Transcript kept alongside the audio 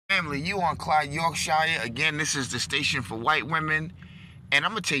Family, you on Clyde, Yorkshire. Again, this is the station for white women. And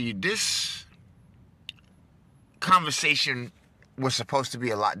I'm going to tell you, this conversation was supposed to be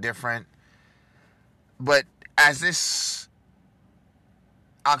a lot different. But as this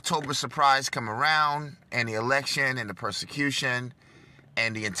October surprise come around, and the election and the persecution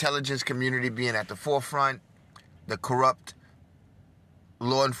and the intelligence community being at the forefront, the corrupt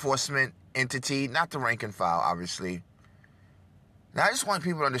law enforcement entity, not the rank and file, obviously. Now, I just want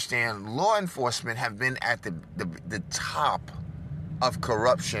people to understand, law enforcement have been at the top of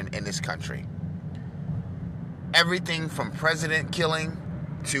corruption in this country. Everything from president killing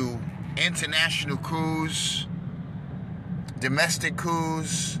to international coups, domestic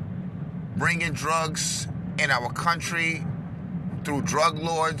coups, bringing drugs in our country through drug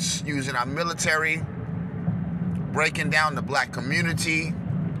lords, using our military, breaking down the black community,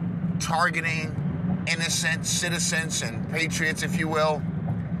 targeting innocent citizens and patriots, if you will,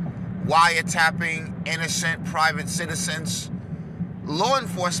 wiretapping innocent private citizens. Law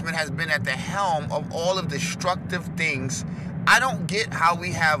enforcement has been at the helm of all of destructive things. I don't get how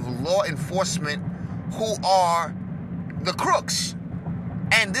we have law enforcement who are the crooks.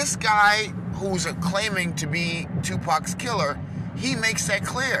 And this guy who's claiming to be Tupac's killer, he makes that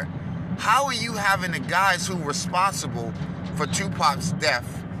clear. How are you having the guys who are responsible for Tupac's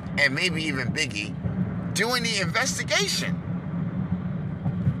death, and maybe even Biggie, doing the investigation?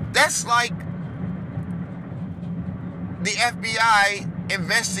 That's like the FBI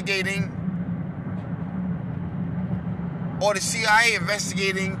investigating, or the CIA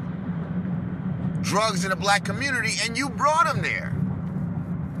investigating drugs in the black community, and you brought them there.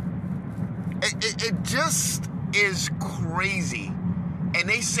 It just is crazy. And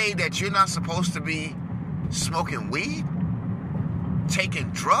they say that you're not supposed to be smoking weed,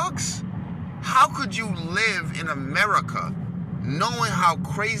 taking drugs. How could you live in America knowing how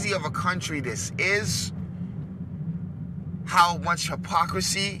crazy of a country this is, how much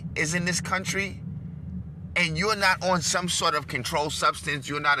hypocrisy is in this country, and you're not on some sort of controlled substance,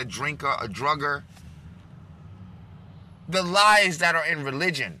 you're not a drinker, a drugger? The lies that are in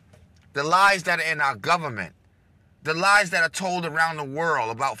religion, the lies that are in our government, the lies that are told around the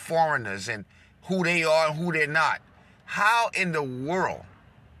world about foreigners and who they are and who they're not. How in the world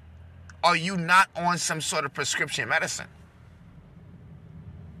are you not on some sort of prescription medicine?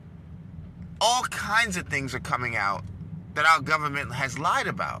 All kinds of things are coming out that our government has lied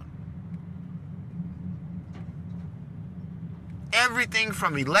about. Everything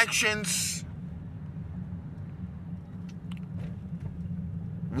from elections,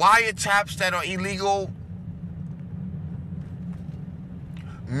 wiretaps that are illegal,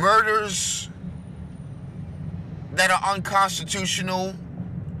 murders that are unconstitutional,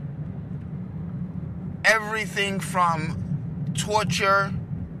 everything from torture,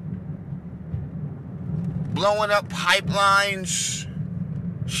 blowing up pipelines,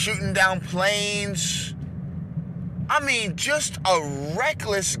 shooting down planes. I mean, just a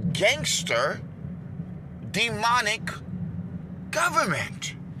reckless gangster, demonic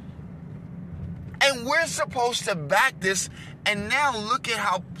government. And we're supposed to back this. And now look at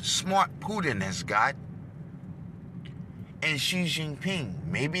how smart Putin has got. And Xi Jinping.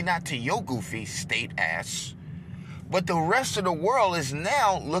 Maybe not to your goofy state ass, but the rest of the world is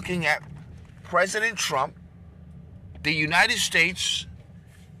now looking at President Trump, the United States,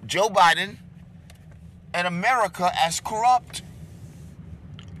 Joe Biden, and America as corrupt.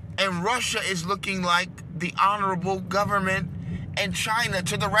 And Russia is looking like the honorable government, and China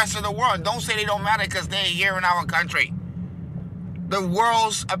to the rest of the world. Don't say they don't matter because they're here in our country. The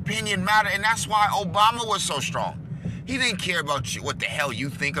world's opinion matter, and that's why Obama was so strong. He didn't care about what the hell you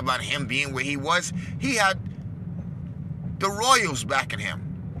think about him being where he was. He had the royals backing him.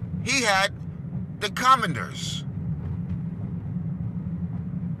 He had the commanders,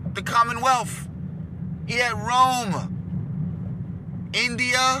 the Commonwealth. He had Rome,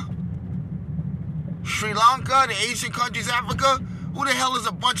 India, Sri Lanka, the Asian countries, Africa. Who the hell is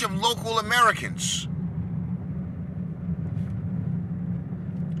a bunch of local Americans?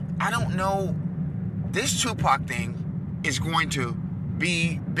 I don't know. This Tupac thing is going to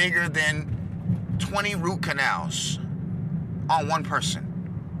be bigger than 20 root canals on one person.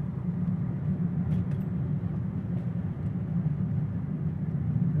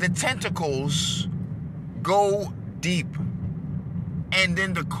 The tentacles go deep. And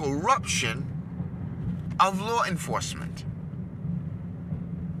then the corruption of law enforcement.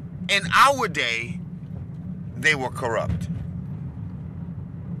 In our day, they were corrupt.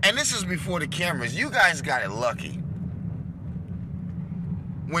 And this is before the cameras. You guys got it lucky.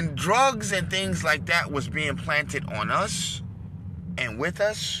 When drugs and things like that was being planted on us, and with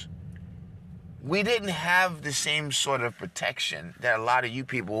us, we didn't have the same sort of protection that a lot of you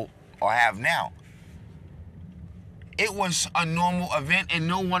people have now. It was a normal event and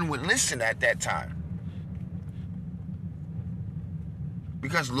no one would listen at that time,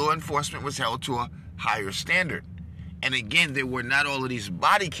 because law enforcement was held to a higher standard. And again, there were not all of these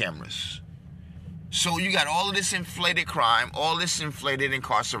body cameras. So you got all of this inflated crime, all this inflated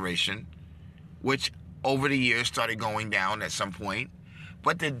incarceration, which over the years started going down at some point.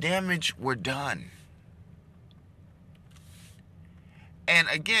 But the damage were done. And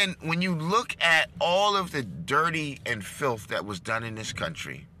again, when you look at all of the dirty and filth that was done in this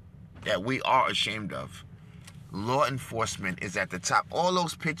country, that we are ashamed of, law enforcement is at the top. All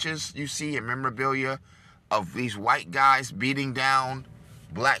those pictures you see in memorabilia of these white guys beating down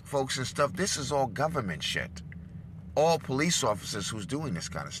black folks and stuff, this is all government shit. All police officers who's doing this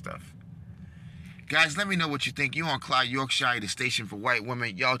kind of stuff. Guys, let me know what you think. You on Clyde, Yorkshire, the station for white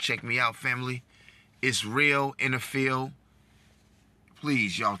women. Y'all check me out, family. It's real in the field.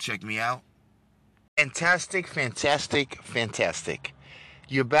 Please, y'all check me out. Fantastic, fantastic, fantastic.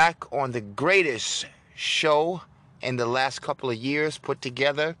 You're back on the greatest show in the last couple of years, put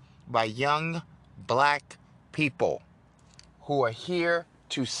together by young black people who are here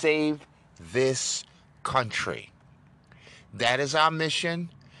to save this country. That is our mission.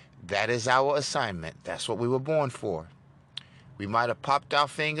 That is our assignment. That's what we were born for. We might have popped our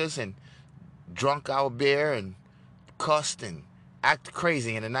fingers and drunk our beer and cussed and acted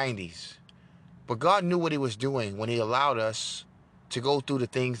crazy in the 90s. But God knew what he was doing when he allowed us to go through the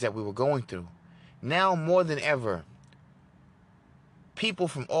things that we were going through. Now more than ever, people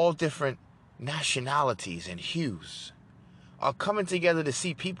from all different nationalities and hues are coming together to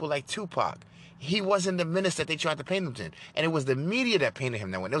see people like Tupac. He wasn't the menace that they tried to paint him in. And it was the media that painted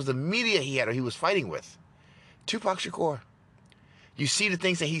him that way. It was the media he was fighting with. Tupac Shakur. You see the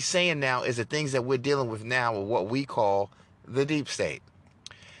things that he's saying now is the things that we're dealing with now with what we call the deep state.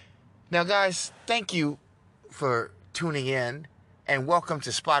 Now, guys, thank you for tuning in and welcome to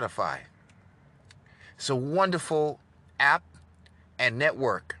Spotify. It's a wonderful app and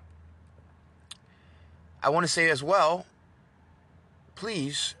network. I want to say as well,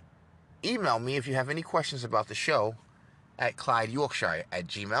 please email me if you have any questions about the show at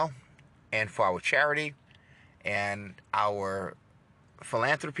ClydeYorkshire@gmail.com. And for our charity and our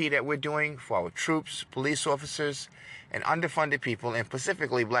philanthropy that we're doing for our troops, police officers, and underfunded people, and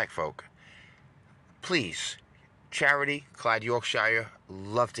specifically black folk, please, charity, Clyde Yorkshire,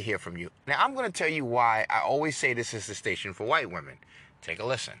 love to hear from you. Now, I'm going to tell you why I always say this is the station for white women. Take a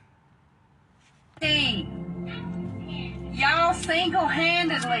listen. Hey. Y'all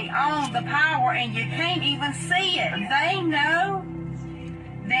single-handedly own the power and you can't even see it. They know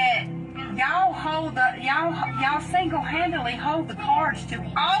that y'all single-handedly hold the cards to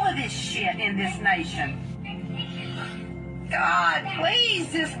all of this shit in this nation. God,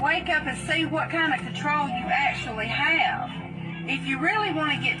 please just wake up and see what kind of control you actually have. If you really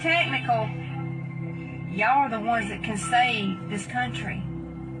want to get technical, y'all are the ones that can save this country.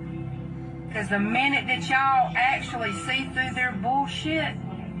 Because the minute that y'all actually see through their bullshit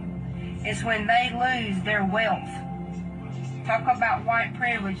is when they lose their wealth. Talk about white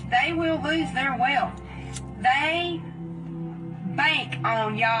privilege. They will lose their wealth. They bank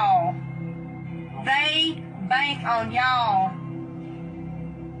on y'all. They bank on y'all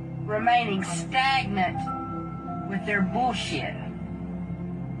remaining stagnant with their bullshit.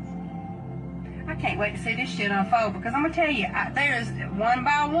 I can't wait to see this shit unfold, because I'm going to tell you, there's one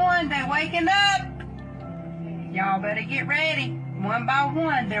by one, they're waking up. Y'all better get ready. One by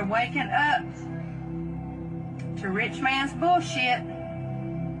one, they're waking up to rich man's bullshit.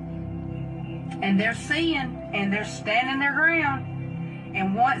 And they're seeing, and they're standing their ground.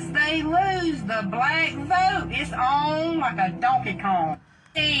 And once they lose the black vote, it's on like a Donkey Kong.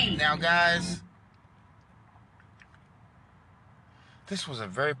 Now, guys, this was a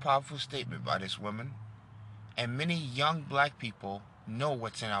very powerful statement by this woman, and many young black people know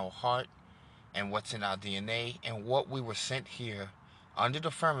what's in our heart and what's in our DNA and what we were sent here under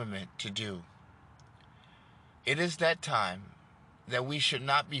the firmament to do. It is that time that we should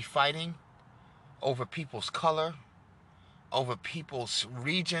not be fighting over people's color, over people's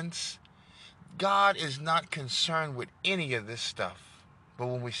regions. God is not concerned with any of this stuff. But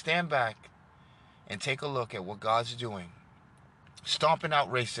when we stand back and take a look at what God's doing, stomping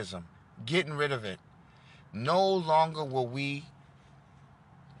out racism, getting rid of it, no longer will we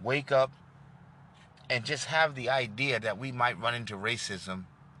wake up and just have the idea that we might run into racism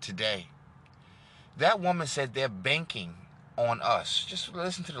today. That woman said they're banking on us. Just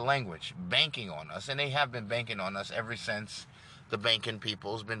listen to the language. Banking on us. And they have been banking on us ever since the banking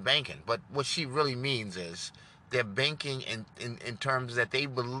people's been banking. But what she really means is they're banking in terms that they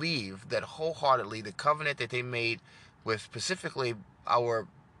believe that wholeheartedly the covenant that they made with specifically our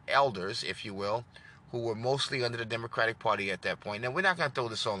elders, if you will, who were mostly under the Democratic Party at that point. Now, we're not going to throw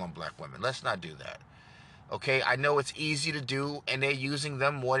this all on black women. Let's not do that. Okay, I know it's easy to do, and they're using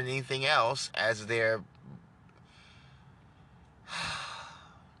them more than anything else as their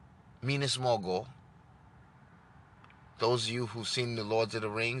meanest mogul. Those of you who've seen the Lords of the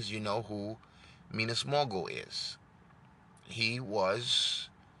Rings, you know who Minas Morgul is. He was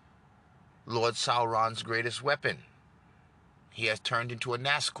Lord Sauron's greatest weapon. He has turned into a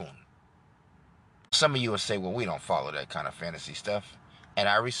Nazgûl. Some of you will say, well, we don't follow that kind of fantasy stuff. And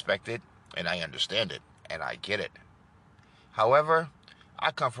I respect it, and I understand it, and I get it. However,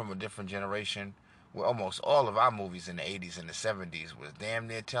 I come from a different generation where almost all of our movies in the 80s and the 70s was damn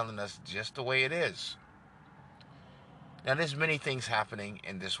near telling us just the way it is. Now, there's many things happening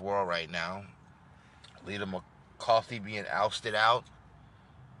in this world right now. Leader McCarthy being ousted out,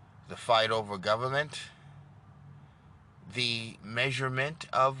 the fight over government, the measurement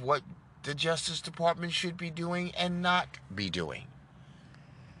of what the Justice Department should be doing and not be doing.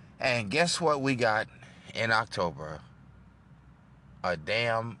 And guess what we got in October? A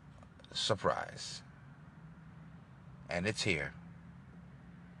damn surprise. And it's here.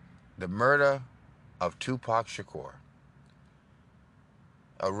 The murder of Tupac Shakur.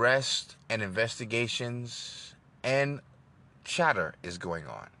 Arrests and investigations and chatter is going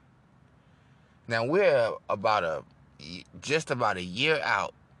on. Now we're just about a year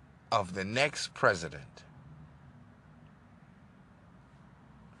out of the next president.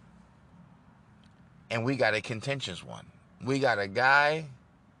 And we got a contentious one. We got a guy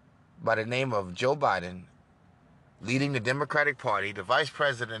by the name of Joe Biden leading the Democratic Party, the vice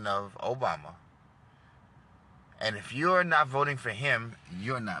president of Obama. And if you're not voting for him,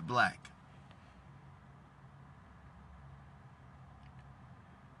 you're not black.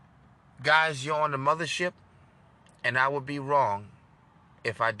 Guys, you're on the mothership, and I would be wrong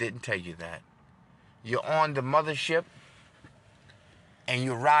if I didn't tell you that. You're on the mothership, and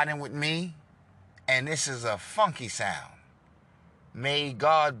you're riding with me, and this is a funky sound. May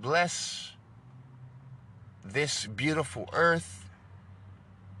God bless this beautiful earth.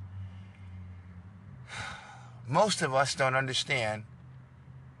 Most of us don't understand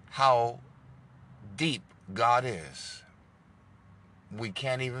how deep God is. We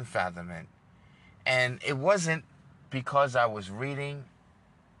can't even fathom it. And it wasn't because I was reading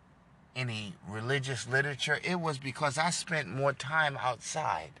any religious literature. It was because I spent more time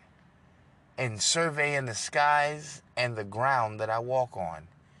outside and surveying the skies and the ground that I walk on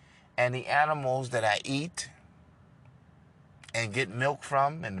and the animals that I eat and get milk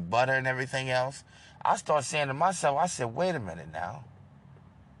from and butter and everything else. I start saying to myself, I said, wait a minute now.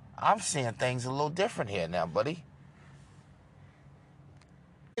 I'm seeing things a little different here now, buddy.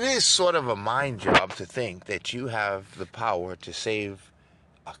 It is sort of a mind job to think that you have the power to save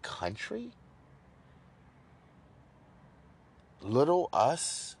a country? Little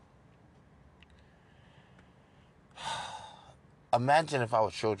us? Imagine if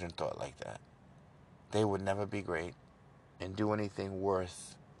our children thought like that. They would never be great and do anything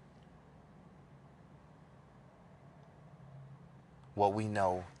worth what we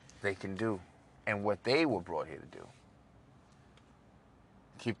know they can do and what they were brought here to do.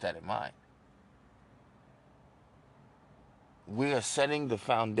 Keep that in mind. We are setting the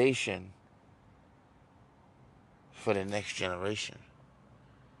foundation for the next generation.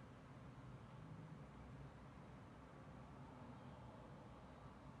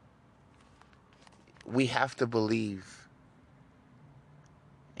 We have to believe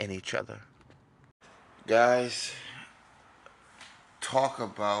in each other. Guys, talk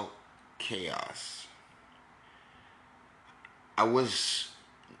about chaos. I was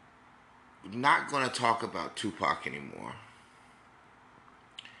not going to talk about Tupac anymore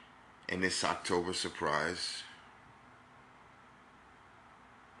in this October surprise.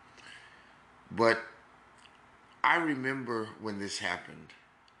 But I remember when this happened,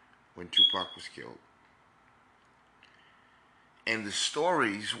 when Tupac was killed. And the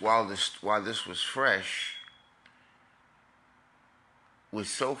stories, while this was fresh, was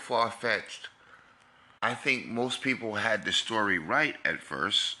so far-fetched. I think most people had the story right at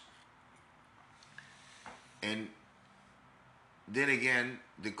first. And then again,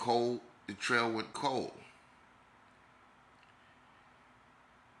 the trail went cold.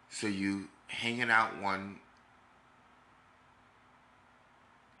 So you hanging out one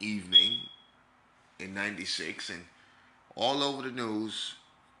evening in '96 and all over the news,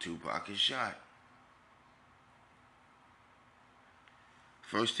 Tupac is shot.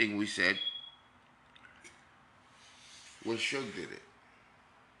 First thing we said was Suge did it.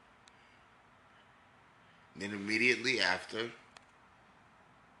 Then immediately after,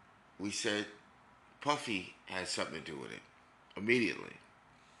 we said Puffy had something to do with it. Immediately.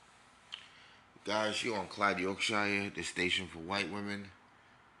 Guys, you're on Clyde, Yorkshire, the station for white women.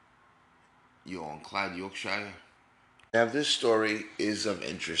 You're on Clyde, Yorkshire. Now, this story is of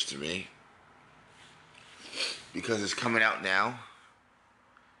interest to me because it's coming out now,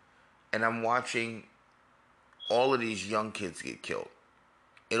 and I'm watching all of these young kids get killed.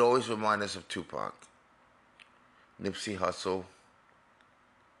 It always reminds us of Tupac, Nipsey Hussle,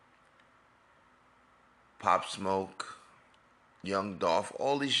 Pop Smoke, Young Dolph,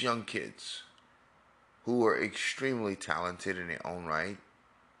 all these young kids who were extremely talented in their own right.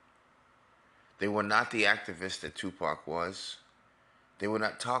 They were not the activists that Tupac was. They were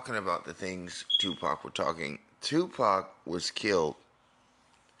not talking about the things Tupac were talking. Tupac was killed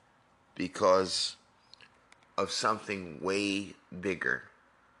because of something way bigger.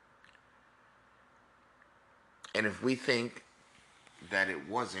 And if we think that it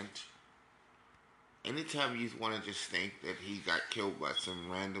wasn't, anytime you want to just think that he got killed by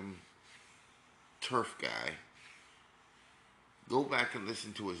some random turf guy, go back and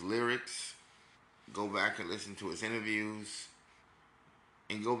listen to his lyrics, go back and listen to his interviews,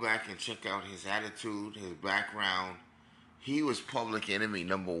 and go back and check out his attitude, his background. He was public enemy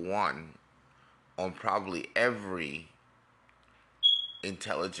number one on probably every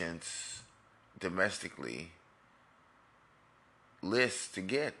intelligence domestically list to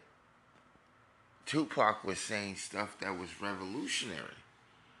get. Tupac was saying stuff that was revolutionary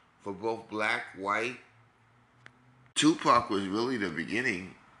for both black, white. Tupac was really the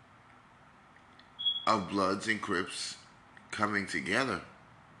beginning of Bloods and Crips coming together.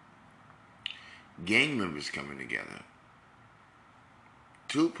 Gang members coming together.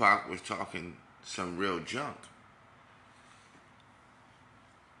 Tupac was talking some real junk.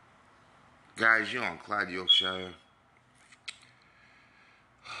 Guys, you're on Clyde, Yorkshire.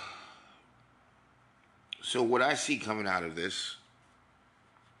 So what I see coming out of this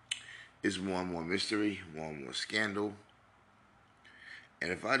is more and more mystery, more and more scandal.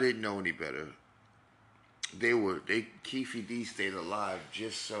 And if I didn't know any better, Keffe D stayed alive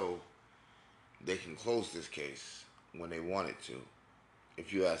just so they can close this case when they wanted to,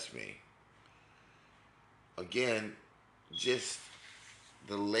 if you ask me. Again, just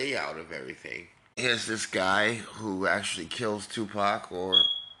the layout of everything. Here's this guy who actually kills Tupac or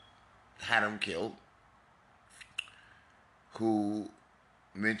had him killed, who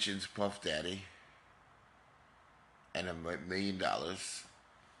mentions Puff Daddy and $1 million.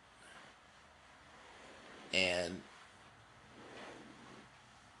 And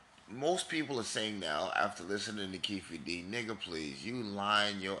most people are saying now, after listening to Keffe D, nigga, please, you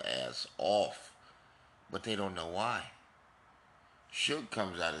lying your ass off. But they don't know why. Suge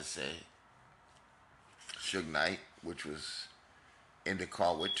comes out and say, Suge Knight, which was in the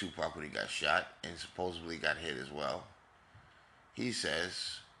car with Tupac when he got shot and supposedly got hit as well. He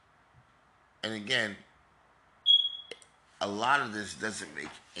says, and again, a lot of this doesn't make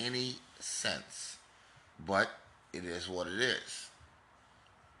any sense, but it is what it is.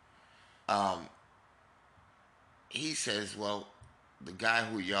 He says, well, the guy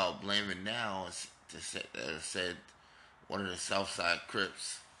who y'all blaming now is said one of the Southside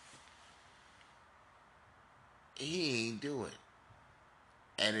Crips. He ain't do it.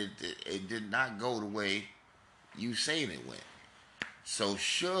 And it did not go the way you saying it went. So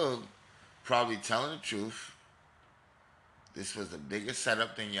Suge probably telling the truth. This was a bigger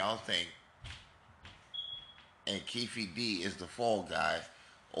setup than y'all think. And Keffe D is the fall guy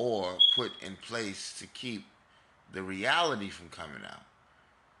or put in place to keep the reality from coming out.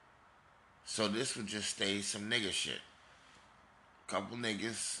 So this would just stay some nigga shit. Couple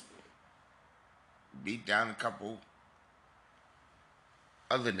niggas beat down a couple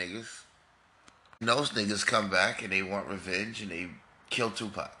other niggas. And those niggas come back and they want revenge and they kill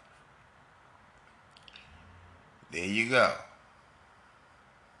Tupac. There you go.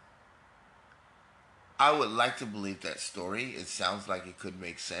 I would like to believe that story. It sounds like it could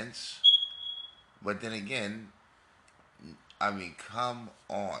make sense. But then again, I mean, come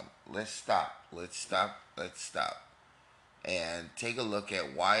on. Let's stop. And take a look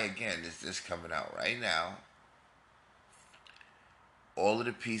at why, again, is this coming out right now. All of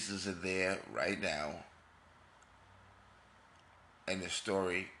the pieces are there right now. And the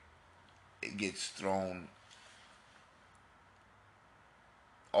story, it gets thrown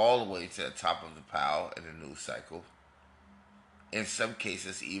all the way to the top of the pile in the news cycle. In some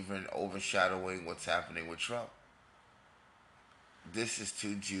cases, even overshadowing what's happening with Trump. this is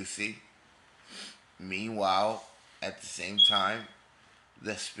too juicy. Meanwhile, at the same time,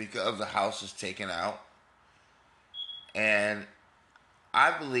 the Speaker of the House is taken out. And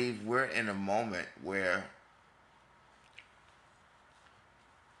I believe we're in a moment where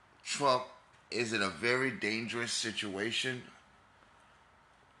Trump is in a very dangerous situation.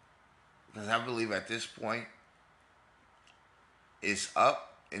 Because I believe at this point, it's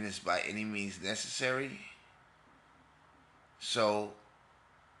up and it's by any means necessary. So,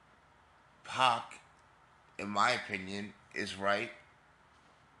 Pac, in my opinion, is right.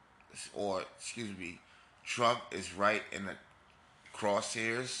 Or, excuse me, Trump is right in the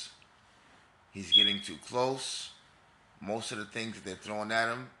crosshairs. He's getting too close. Most of the things that they're throwing at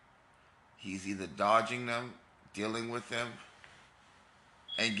him, he's either dodging them, dealing with them,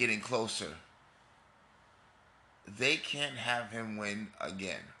 and getting closer. They can't have him win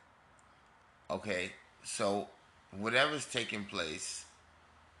again. Okay, so whatever's taking place,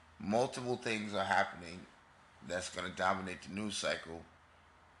 multiple things are happening that's going to dominate the news cycle.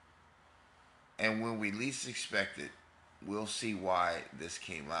 And when we least expect it, we'll see why this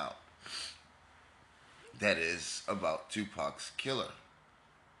came out. That is about Tupac's killer.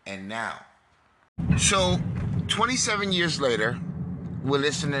 And now. So, 27 years later, we're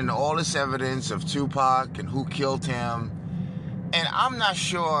listening to all this evidence of Tupac and who killed him. And I'm not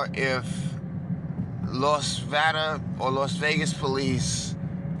sure if Las Vegas police,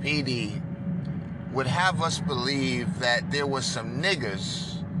 PD, would have us believe that there was some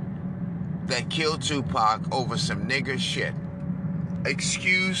niggas that killed Tupac over some nigger shit.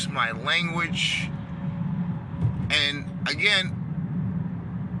 Excuse my language. And again,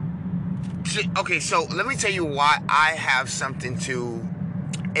 okay, so let me tell you why I have something to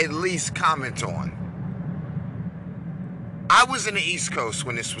at least comment on. I was in the East Coast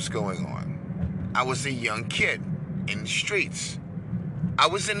when this was going on. I was a young kid in the streets. I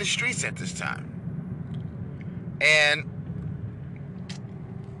was in the streets at this time. And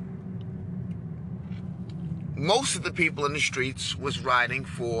most of the people in the streets was riding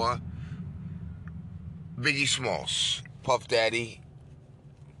for Biggie Smalls, Puff Daddy,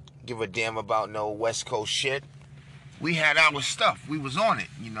 give a damn about no West Coast shit. We had our stuff. We was on it,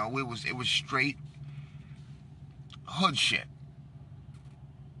 you know. It was straight hood shit.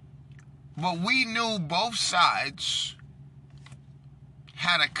 But we knew both sides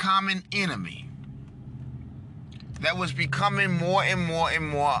had a common enemy that was becoming more and more and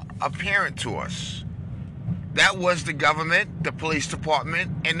more apparent to us. That was the government, the police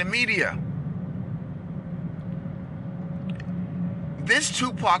department, and the media. This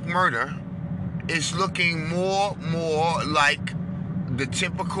Tupac murder is looking more like the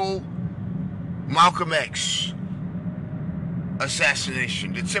typical Malcolm X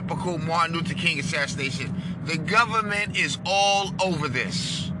assassination, the typical Martin Luther King assassination. The government is all over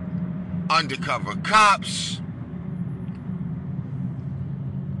this. Undercover cops,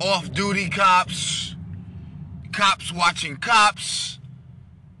 off-duty cops, cops watching cops.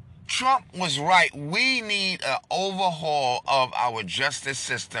 Trump was right. We need an overhaul of our justice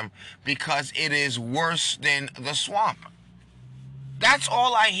system because it is worse than the swamp. That's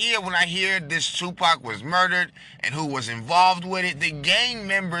all I hear when I hear this Tupac was murdered and who was involved with it. The gang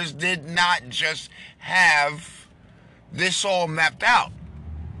members did not just have this all mapped out.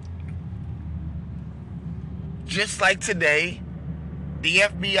 Just like today, the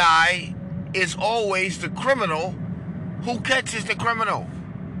FBI is always the criminal who catches the criminal.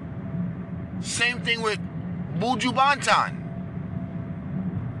 Same thing with Buju Banton.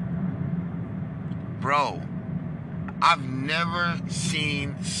 Bro, I've never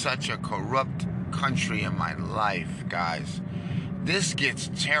seen such a corrupt country in my life, guys. This gets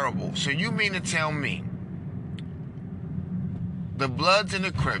terrible. So you mean to tell me the Bloods and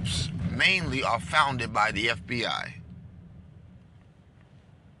the Crips mainly are founded by the FBI?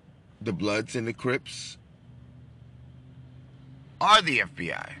 The Bloods and the Crips are the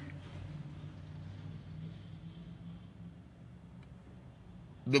FBI.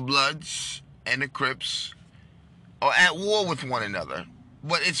 The Bloods and the Crips are at war with one another,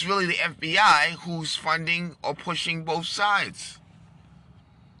 but it's really the FBI who's funding or pushing both sides.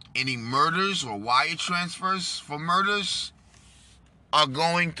 Any murders or wire transfers for murders are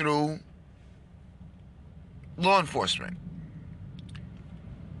going through law enforcement.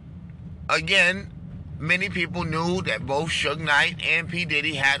 Again, many people knew that both Suge Knight and P.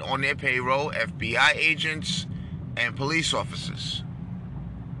 Diddy had on their payroll FBI agents and police officers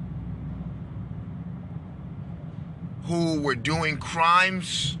who were doing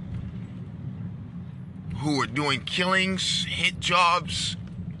crimes, who were doing killings, hit jobs,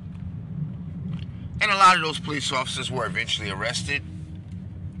 And a lot of those police officers were eventually arrested,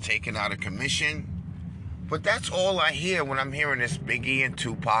 taken out of commission. But that's all I hear when I'm hearing this Biggie and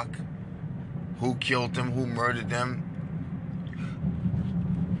Tupac. Who killed them? Who murdered them?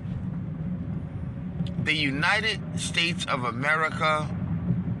 The United States of America,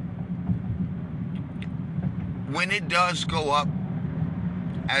 when it does go up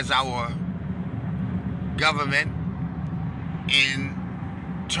as our government in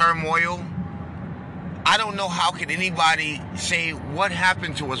turmoil, I don't know how could anybody say what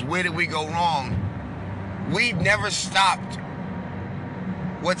happened to us, where did we go wrong? We never stopped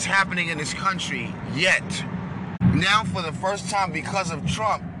what's happening in this country yet. Now for the first time, because of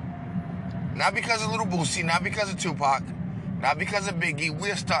Trump, not because of Little Boosie, not because of Tupac, not because of Biggie,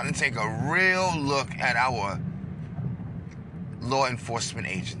 we're starting to take a real look at our law enforcement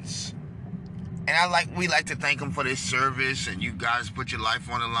agents. And we like to thank them for their service, and you guys put your life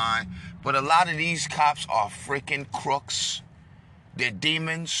on the line. But a lot of these cops are freaking crooks. They're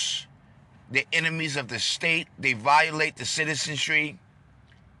demons. They're enemies of the state. They violate the citizenry.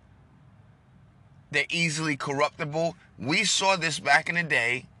 They're easily corruptible. We saw this back in the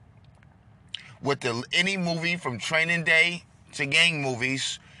day with any movie from Training Day to gang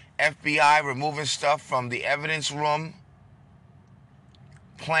movies. FBI removing stuff from the evidence room,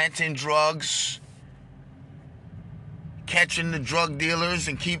 planting drugs, catching the drug dealers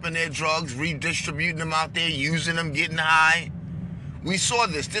and keeping their drugs, redistributing them out there, using them, getting high. We saw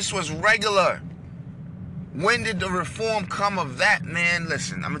this. This was regular. When did the reform come of that, man?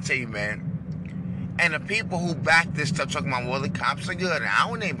 Listen, I'm going to tell you, man. And the people who back this stuff talking about, well, the cops are good. And I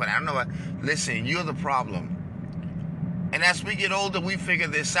don't know, but I don't know. Listen, you're the problem. And as we get older, we figure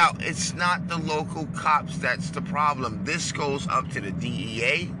this out. It's not the local cops that's the problem. This goes up to the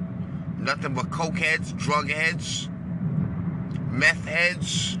DEA. Nothing but coke heads, drug heads, meth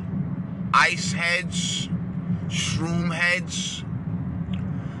heads, ice heads, shroom heads.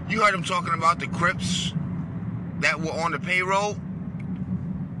 You heard him talking about the Crips that were on the payroll,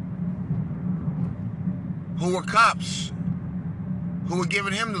 who were cops, who were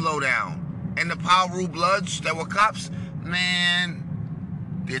giving him the lowdown. And the Paru Bloods that were cops, man,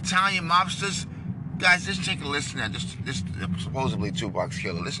 the Italian mobsters. Guys, just take a listen at this supposedly Tupac's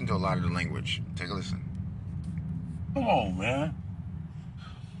killer. Listen to a lot of the language. Take a listen. Come on, man.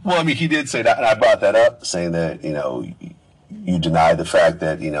 Well, I mean, he did say that, and I brought that up, saying that, you deny the fact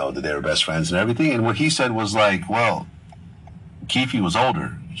that, that they were best friends and everything. And what he said was like, well, Keefe was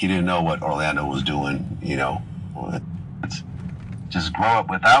older. He didn't know what Orlando was doing, Just grow up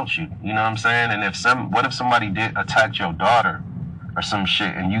without you, you know what I'm saying? And what if somebody did attack your daughter or some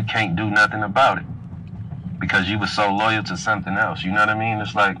shit and you can't do nothing about it because you were so loyal to something else, you know what I mean?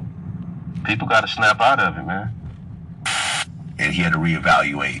 It's like, people got to snap out of it, man. And he had to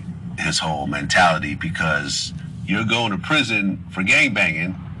reevaluate his whole mentality because you're going to prison for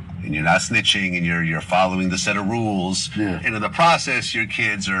gangbanging and you're not snitching and you're following the set of rules. Yeah. And in the process, your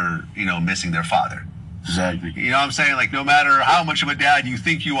kids are, missing their father. Exactly. You know what I'm saying? Like, no matter how much of a dad you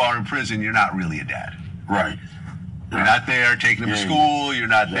think you are in prison, you're not really a dad. Right. You're not there taking them to school. You're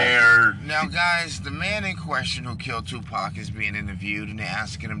not there. Now, guys, the man in question who killed Tupac is being interviewed, and they're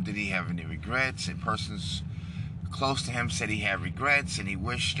asking him, did he have any regrets? And persons close to him said he had regrets, and he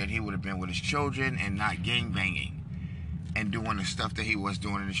wished that he would have been with his children and not gangbanging and doing the stuff that he was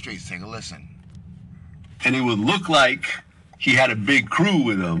doing in the streets. Take a listen. And it would look like he had a big crew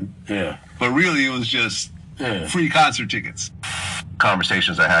with him. Yeah. But really, it was just free concert tickets.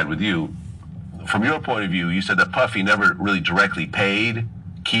 Conversations I had with you, from your point of view, you said that Puffy never really directly paid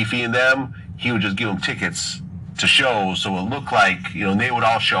Keefe and them. He would just give them tickets to shows, so it looked like, they would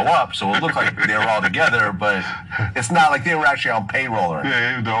all show up, so it looked like they were all together, but it's not like they were actually on payroll.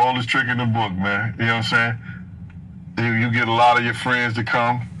 Yeah, it was the oldest trick in the book, man. You know what I'm saying? You get a lot of your friends to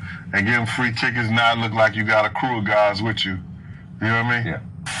come and give them free tickets, now it look like you got a crew of guys with you. You know what I mean?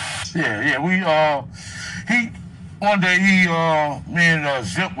 Yeah, one day me and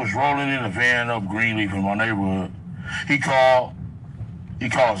Zip was rolling in a van up Greenleaf in my neighborhood. He called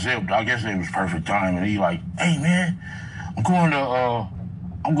Zip. I guess it was perfect time, and he like, hey man, I'm going on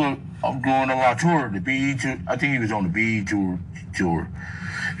my tour, the BE tour. I think he was on the BE tour.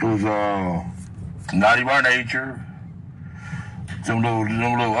 It was Naughty by Nature, some little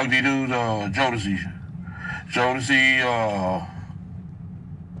ugly dudes, Jodeci,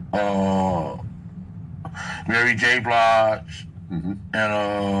 Mary J. Blige,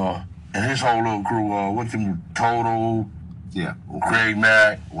 and his whole little crew, with them Total, Craig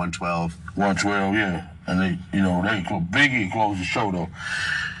Mack, 112, yeah, and they Biggie closed the show though.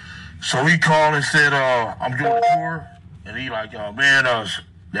 So he called and said, I'm doing a tour, and he like, man,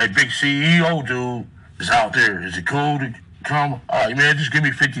 that big CEO dude is out there. Is it cool to come? All right, man, just give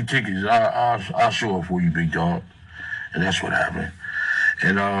me 50 tickets. I'll show up for you, big dog. And that's what happened.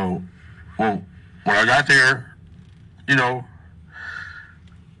 And when I got there, you know,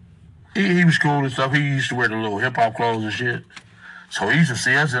 he was cool and stuff. He used to wear the little hip hop clothes and shit. So he used to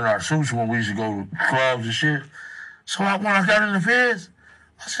see us in our suits when we used to go to clubs and shit. So when I got in the feds,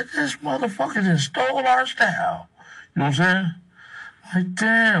 I said, this motherfucker just stole our style. You know what I'm saying? Like,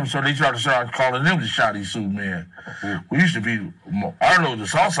 damn. So they tried to start calling them the shiny suit man. We used to be, Arlo, the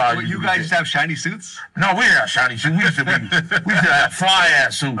Southside. Well, you guys used to have shiny suits? No, we didn't have shiny suits. We used to have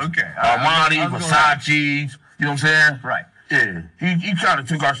fly-ass suits. Okay. Armani, Versace, you know what I'm saying? Right. Yeah. He kind of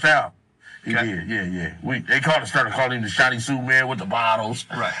took our style. He Okay. did, yeah. They started calling him the shiny suit man with the bottles.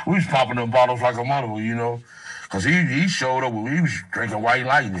 Right. We was popping them bottles like a motherfucker, you know? Because he showed up when he was drinking White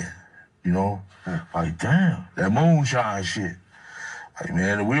Lightning, you know? Like, damn, that moonshine shit. Like,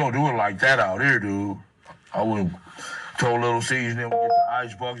 man, we don't do it like that out here, dude. I would've told Little C's and them to get the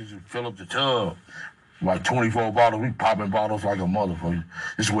ice buckets and fill up the tub. Like 24 bottles, we popping bottles like a motherfucker.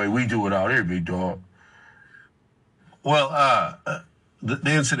 This is the way we do it out here, big dog. Well, the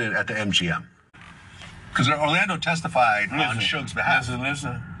incident at the MGM. Because Orlando testified on Suge's behalf.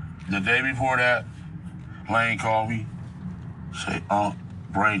 Listen. The day before that, Lane called me, say,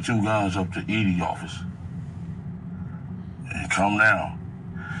 bring 2 guns up to Edie's office. And come now.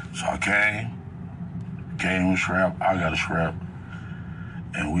 So I came with strap, I got a strap.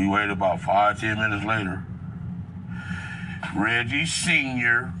 And we waited about 5-10 minutes later. Reggie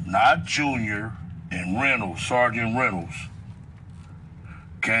Sr., not Junior, and Reynolds, Sergeant Reynolds,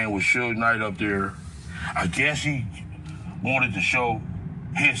 came with Suge Knight up there. I guess he wanted to show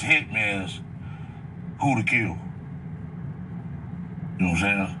his hitmans who to kill. You know what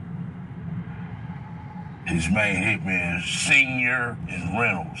I'm saying? His main hitman, Senior and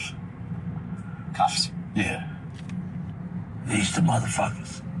Reynolds. Cops. Yeah. These the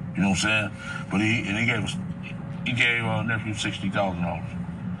motherfuckers. You know what I'm saying? But he gave nephew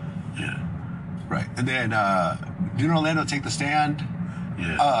 $60,000. Yeah. Right. And then, didn't Orlando take the stand?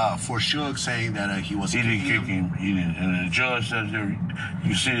 Yeah. For Suge saying that he wasn't He didn't kick him. He didn't. And the judge says,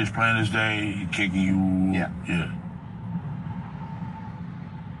 you see this plain as day, he kicking you. Yeah. Yeah.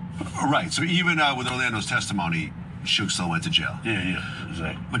 Right. So even with Orlando's testimony, Suge still went to jail. Yeah,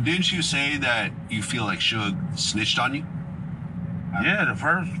 exactly. But didn't you say that you feel like Suge snitched on you? Yeah, the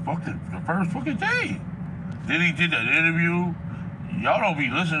first fucking day. Then he did that interview. Y'all don't be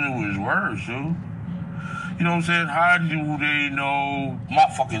listening to his words, dude. You know what I'm saying? How do they know my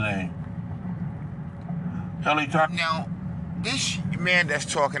fucking name? Hell, they talk. Now, this man that's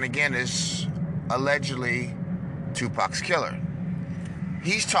talking again is allegedly Tupac's killer.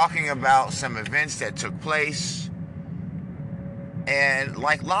 He's talking about some events that took place. And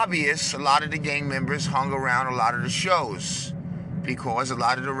like lobbyists, a lot of the gang members hung around a lot of the shows because a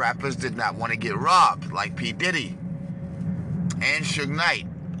lot of the rappers did not want to get robbed, like P. Diddy and Suge Knight,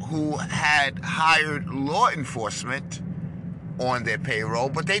 who had hired law enforcement on their payroll,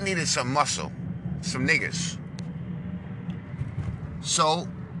 but they needed some muscle, some niggas. So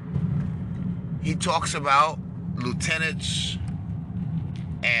he talks about lieutenants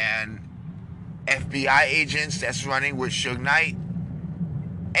and FBI agents that's running with Suge Knight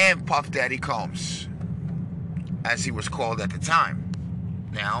and Puff Daddy Combs, as he was called at the time.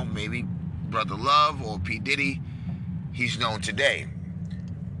 Now, maybe Brother Love or P. Diddy, he's known today.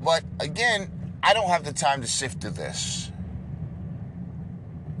 But again, I don't have the time to sift through this.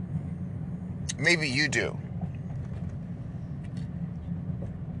 Maybe you do.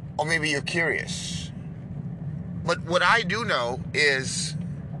 Or maybe you're curious. But what I do know is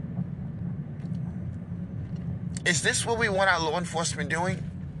this what we want our law enforcement doing?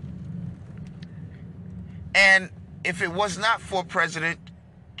 And if it was not for President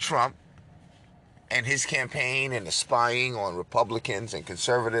Trump and his campaign and the spying on Republicans and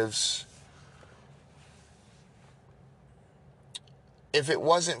conservatives, if it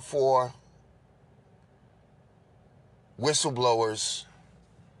wasn't for whistleblowers,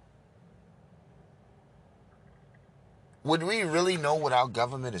 would we really know what our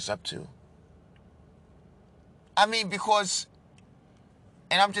government is up to? I mean, because,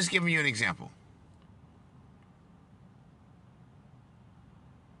 and I'm just giving you an example.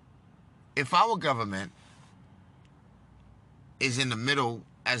 If our government is in the middle,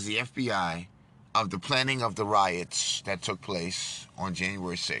 as the FBI, of the planning of the riots that took place on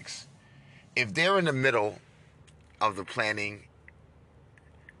January 6th, if they're in the middle of the planning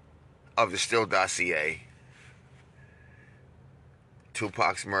of the Steele dossier,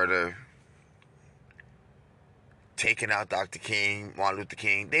 Tupac's murder, taking out Dr. King, Martin Luther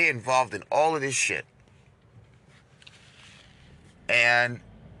King. They're involved in all of this shit. And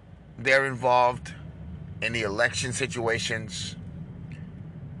they're involved in the election situations.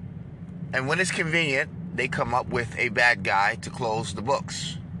 And when it's convenient, they come up with a bad guy to close the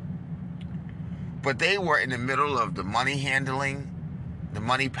books. But they were in the middle of the money handling, the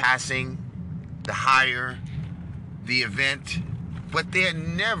money passing, the hire, the event. But they're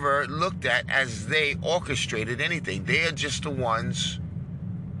never looked at as they orchestrated anything. They're just the ones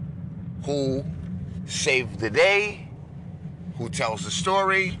who save the day, who tells the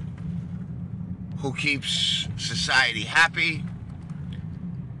story, who keeps society happy.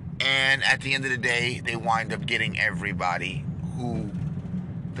 And at the end of the day, they wind up getting everybody who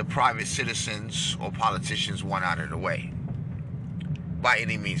the private citizens or politicians want out of the way by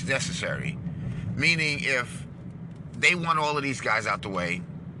any means necessary. Meaning, if they want all of these guys out the way,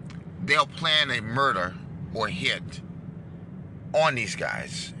 they'll plan a murder or hit on these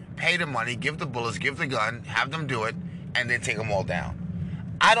guys, pay the money, give the bullets, give the gun, have them do it, and then take them all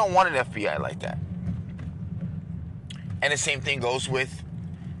down. I don't want an FBI like that. And the same thing goes with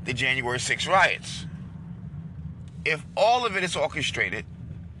the January 6th riots. If all of it is orchestrated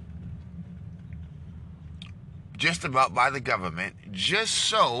just about by the government, just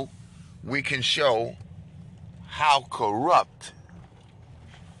so we can show how corrupt,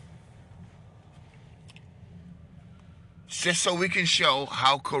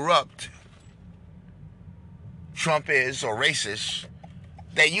 Trump is, or racist,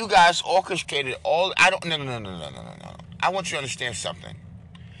 that you guys orchestrated all. No. I want you to understand something.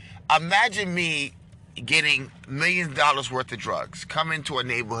 Imagine me getting millions of dollars worth of drugs, come into a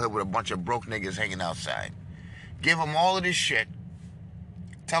neighborhood with a bunch of broke niggas hanging outside, give them all of this shit,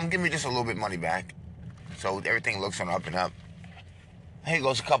 tell them, give me just a little bit of money back, so everything looks on up and up. Here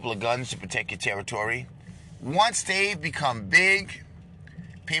goes a couple of guns to protect your territory. Once they become big,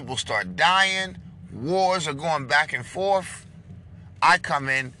 people start dying, wars are going back and forth, I come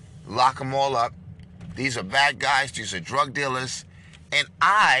in, lock them all up. These are bad guys, these are drug dealers, and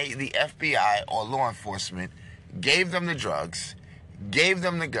I, the FBI or law enforcement, gave them the drugs, gave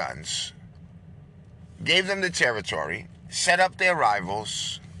them the guns, gave them the territory, set up their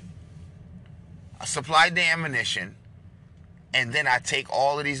rivals, supplied the ammunition, and then I take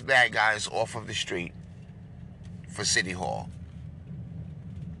all of these bad guys off of the street for City Hall.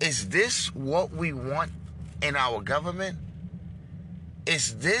 Is this what we want in our government?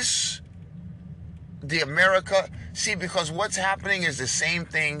 Is this the America? See, because what's happening is the same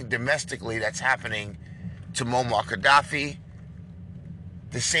thing domestically that's happening to Muammar Gaddafi,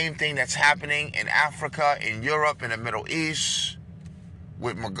 the same thing that's happening in Africa, in Europe, in the Middle East,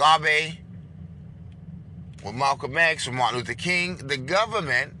 with Mugabe, with Malcolm X, with Martin Luther King. The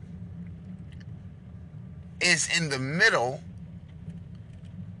government is in the middle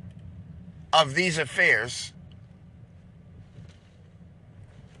of these affairs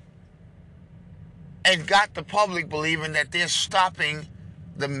and got the public believing that they're stopping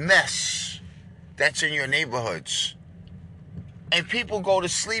the mess that's in your neighborhoods. And people go to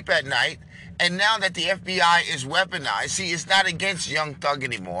sleep at night, and now that the FBI is weaponized, see, it's not against Young Thug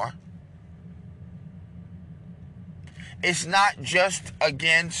anymore. It's not just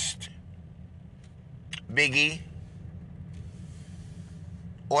against Biggie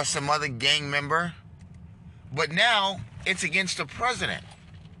or some other gang member, but now it's against the president.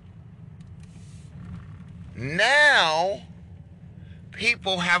 Now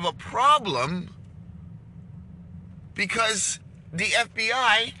people have a problem because the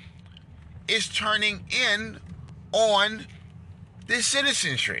FBI is turning in on this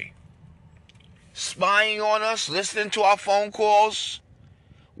citizenry, spying on us, listening to our phone calls,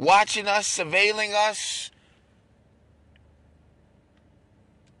 watching us, surveilling us.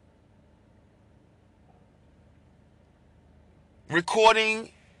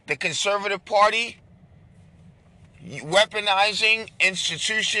 Recording the Conservative Party, weaponizing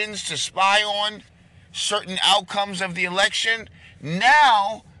institutions to spy on certain outcomes of the election.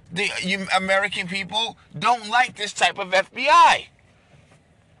 Now, the American people don't like this type of FBI.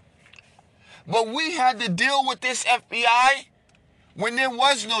 But we had to deal with this FBI when there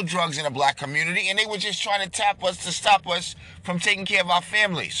was no drugs in the black community, and they were just trying to tap us to stop us from taking care of our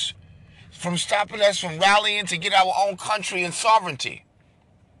families, from stopping us from rallying to get our own country and sovereignty.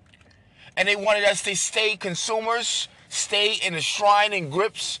 And they wanted us to stay consumers, stay in the shrine and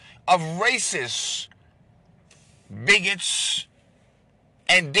grips of racists, bigots,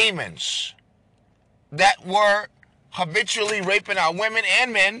 and demons that were habitually raping our women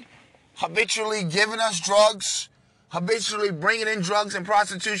and men, habitually giving us drugs, habitually bringing in drugs and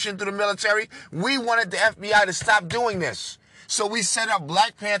prostitution through the military. We wanted the FBI to stop doing this. So we set up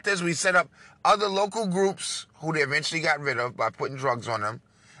Black Panthers, we set up other local groups who they eventually got rid of by putting drugs on them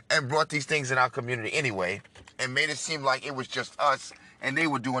and brought these things in our community anyway and made it seem like it was just us and they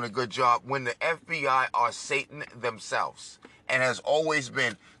were doing a good job when the FBI are Satan themselves and has always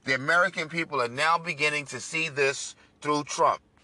been. The American people are now beginning to see this through Trump.